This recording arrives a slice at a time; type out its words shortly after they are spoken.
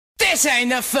This ain't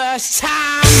the first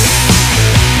time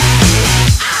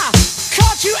I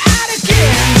caught you out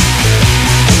again.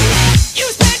 You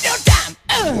spent your time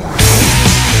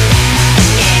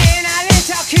in a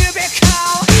little cubicle.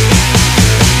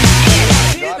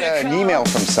 I got an email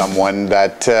from someone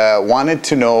that wanted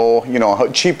to know,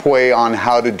 a cheap way on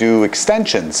how to do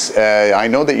extensions. I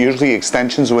know that usually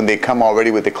extensions, when they come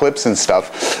already with the clips and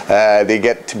stuff, they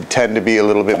tend to be a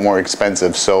little bit more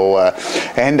expensive. So,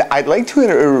 and I'd like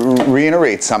to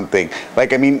reiterate something.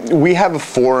 We have a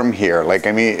forum here.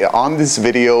 On these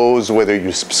videos, whether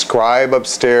you subscribe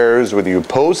upstairs, whether you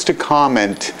post a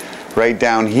comment right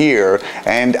down here,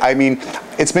 and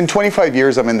it's been 25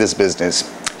 years I'm in this business.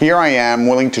 Here I am,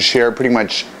 willing to share pretty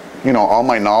much, all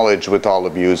my knowledge with all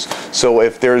of you. So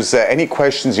if there's any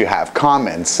questions you have,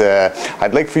 comments,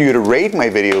 I'd like for you to rate my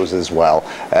videos as well.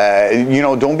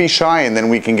 Don't be shy, and then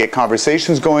we can get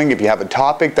conversations going. If you have a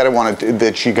topic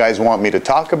that you guys want me to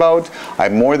talk about,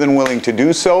 I'm more than willing to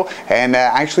do so. And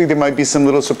actually, there might be some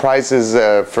little surprises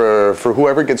for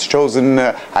whoever gets chosen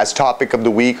as topic of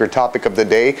the week or topic of the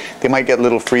day. They might get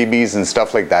little freebies and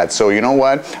stuff like that. So you know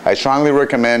what? I strongly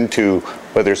recommend to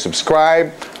whether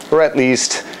subscribe or at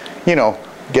least,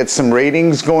 get some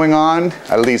ratings going on,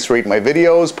 at least rate my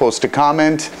videos, post a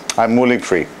comment. I'm willing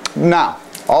free. Now,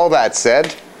 all that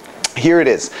said, here it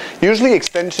is. Usually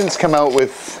extensions come out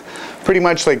with pretty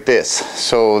much like this.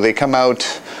 So they come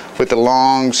out with the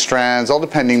long strands, all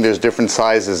depending, there's different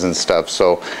sizes and stuff.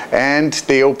 So, and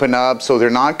they open up, so they're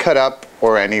not cut up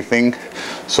or anything.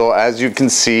 So as you can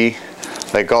see,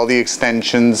 like all the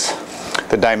extensions,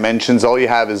 the dimensions, all you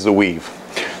have is the weave.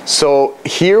 So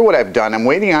here what I've done, I'm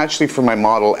waiting actually for my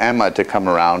model Emma to come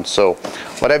around. So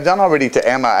what I've done already to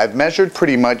Emma, I've measured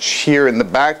pretty much here in the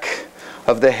back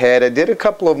of the head. I did a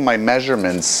couple of my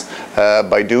measurements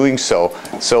by doing so.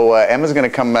 So Emma's going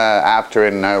to come after,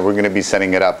 and we're going to be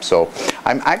setting it up. So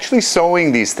I'm actually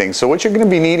sewing these things. So what you're going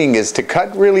to be needing is to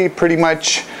cut really pretty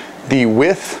much the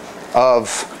width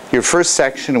of your first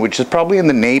section, which is probably in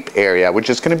the nape area, which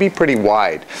is going to be pretty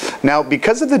wide. Now,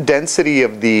 because of the density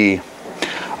of the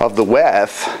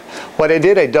weft, what I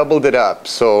did, I doubled it up.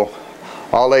 So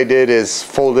all I did is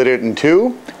folded it in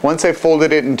two. Once I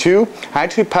folded it in two, I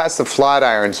actually passed the flat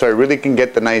iron so I really can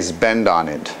get the nice bend on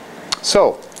it.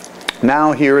 So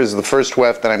now here is the first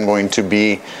weft that I'm going to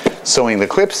be sewing the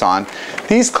clips on.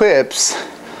 These clips,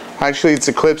 actually it's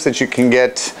the clips that you can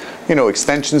get,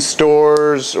 extension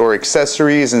stores or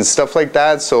accessories and stuff like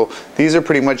that. So these are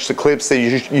pretty much the clips that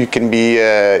you can be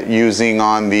using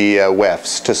on the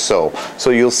wefts to sew.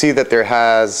 So you'll see that there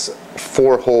has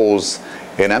 4 holes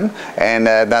in them, and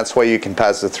that's why you can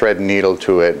pass the thread and needle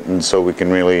to it, and so we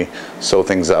can really sew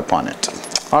things up on it.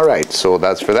 All right, so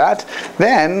that's for that.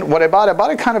 Then what I bought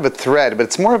a kind of a thread, but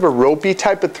it's more of a ropey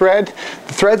type of thread.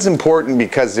 The thread's important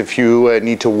because if you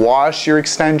need to wash your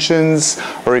extensions,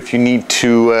 or if you need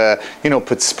to,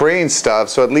 put spray and stuff,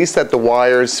 so at least that the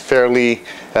wire is fairly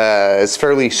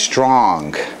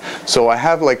strong. So I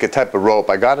have like a type of rope.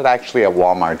 I got it actually at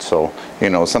Walmart, so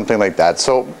something like that.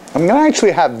 So I'm gonna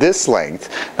actually have this length.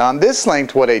 Now on this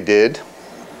length, what I did,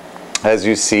 as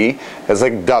you see, is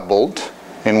like doubled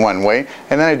in one way,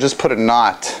 and then I just put a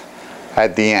knot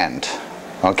at the end.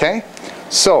 Okay,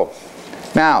 so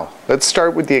now let's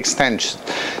start with the extension.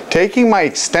 Taking my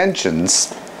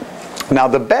extensions, now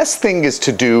the best thing is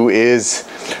to do is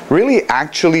really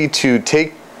actually to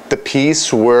take the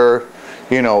piece where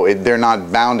they're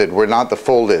not bounded, where not the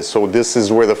fold is. So this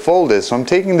is where the fold is. So I'm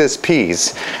taking this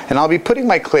piece and I'll be putting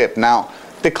my clip. Now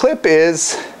the clip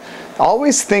is,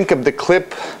 always think of the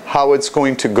clip how it's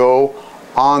going to go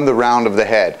on the round of the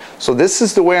head. So this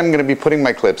is the way I'm going to be putting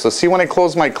my clip. So see, when I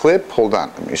close my clip, hold on,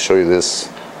 let me show you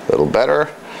this a little better.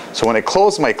 So when I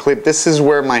close my clip, this is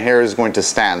where my hair is going to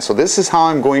stand. So this is how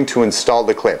I'm going to install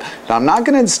the clip. Now I'm not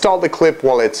going to install the clip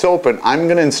while it's open, I'm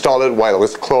going to install it while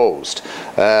it's closed.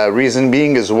 Reason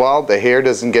being as well, the hair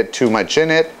doesn't get too much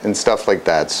in it and stuff like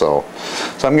that. So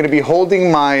I'm going to be holding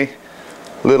my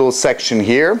little section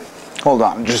here. Hold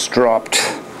on, just dropped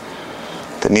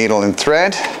the needle and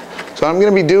thread. So what I'm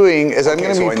going to be doing is I'm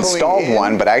going to be installed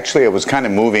one, but actually it was kind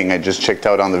of moving. I just checked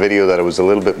out on the video that it was a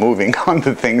little bit moving on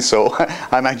the thing, so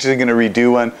I'm actually going to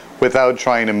redo one without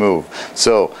trying to move.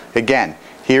 So again,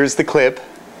 here's the clip.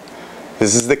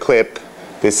 This is the clip.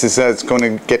 This is it's going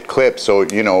to get clipped, so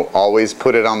always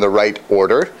put it on the right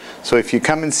order. So if you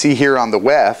come and see here on the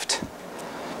weft,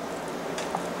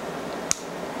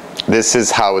 this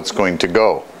is how it's going to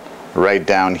go, right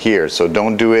down here. So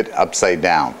don't do it upside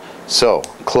down. So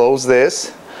close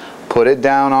this, put it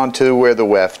down onto where the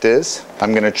weft is.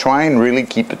 I'm going to try and really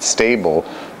keep it stable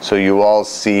so you all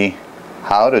see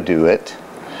how to do it.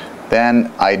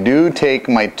 Then I do take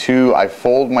I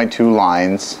fold my 2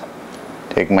 lines,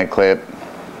 take my clip,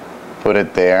 put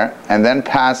it there, and then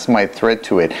pass my thread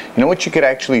to it. You know what you could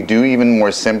actually do even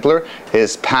more simpler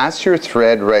is pass your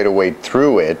thread right away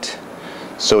through it,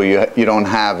 so you don't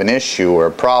have an issue or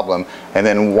a problem, and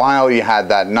then while you had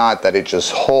that knot that it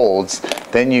just holds,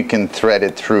 then you can thread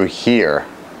it through here.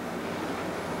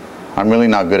 I'm really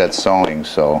not good at sewing,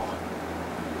 so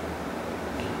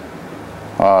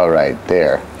all right,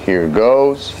 there, here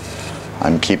goes.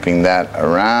 I'm keeping that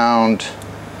around.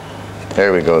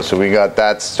 There we go, so we got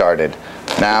that started.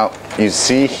 Now you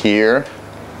see here,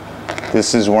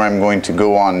 this is where I'm going to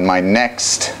go on my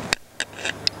next,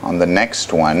 on the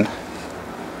next one.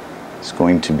 It's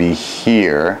going to be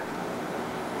here,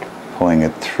 pulling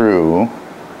it through.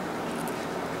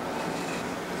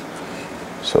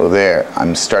 So there,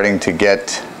 I'm starting to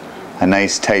get a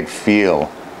nice tight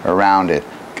feel around it.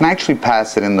 You can actually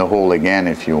pass it in the hole again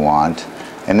if you want,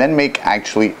 and then make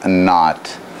actually a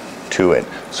knot to it.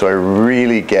 So I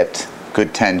really get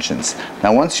good tensions.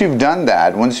 Now once you've done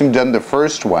that, once you've done the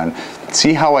first one,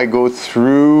 see how I go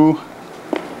through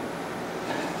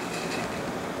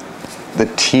the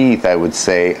teeth, I would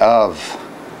say, of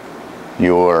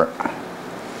your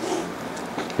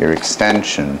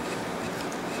extension.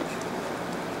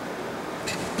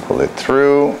 Pull it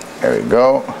through, there we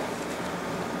go.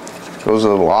 It goes a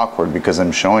little awkward because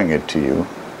I'm showing it to you.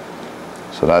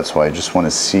 So that's why I just want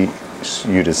to see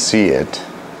you to see it.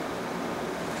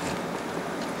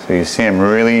 So you see I'm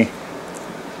really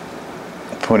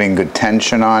putting good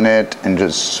tension on it and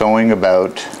just sewing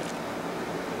about,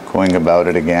 going about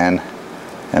it again,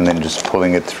 and then just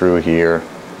pulling it through here.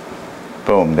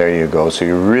 Boom, there you go. So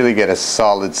you really get a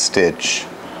solid stitch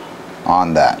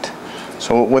on that.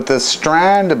 So with the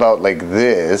strand about like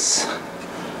this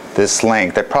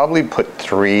length, I probably put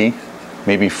 3,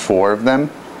 maybe 4 of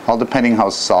them, all depending how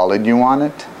solid you want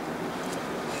it.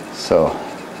 So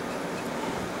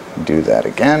do that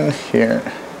again here,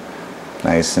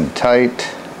 nice and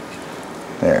tight.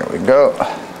 There we go.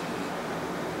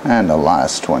 And the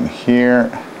last one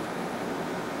here.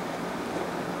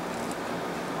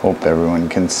 Hope everyone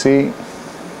can see.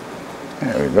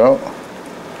 There we go.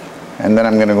 And then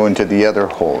I'm going to go into the other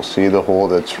hole. See the hole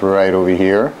that's right over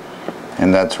here?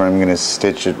 And that's where I'm going to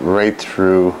stitch it right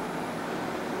through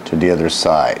to the other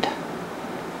side.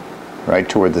 Right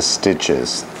to where the stitch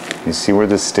is. You see where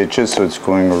the stitch is? So it's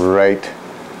going right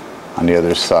on the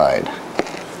other side.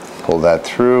 Pull that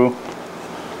through.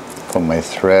 Put my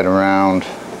thread around.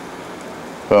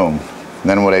 Boom. And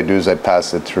then what I do is I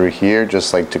pass it through here,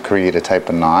 just like to create a type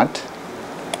of knot.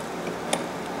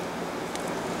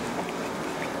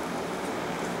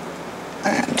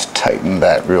 And tighten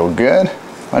that real good.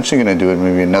 I'm actually going to do it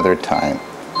maybe another time.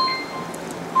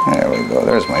 There we go.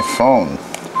 There's my phone.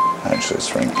 Actually,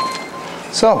 it's ringing.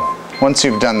 So, once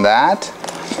you've done that,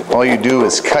 all you do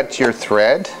is cut your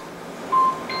thread.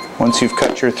 Once you've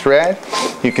cut your thread,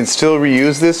 you can still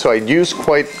reuse this. So I'd use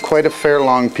quite a fair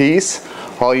long piece.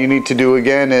 All you need to do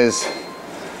again is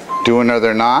do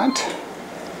another knot,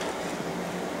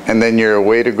 and then you're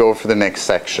away to go for the next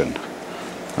section.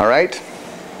 All right?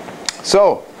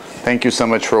 So, thank you so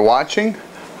much for watching.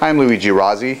 I'm Luigi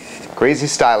Rossi, Crazy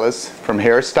Stylist from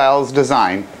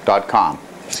hairstylesdesign.com.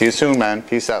 See you soon, man.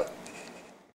 Peace out.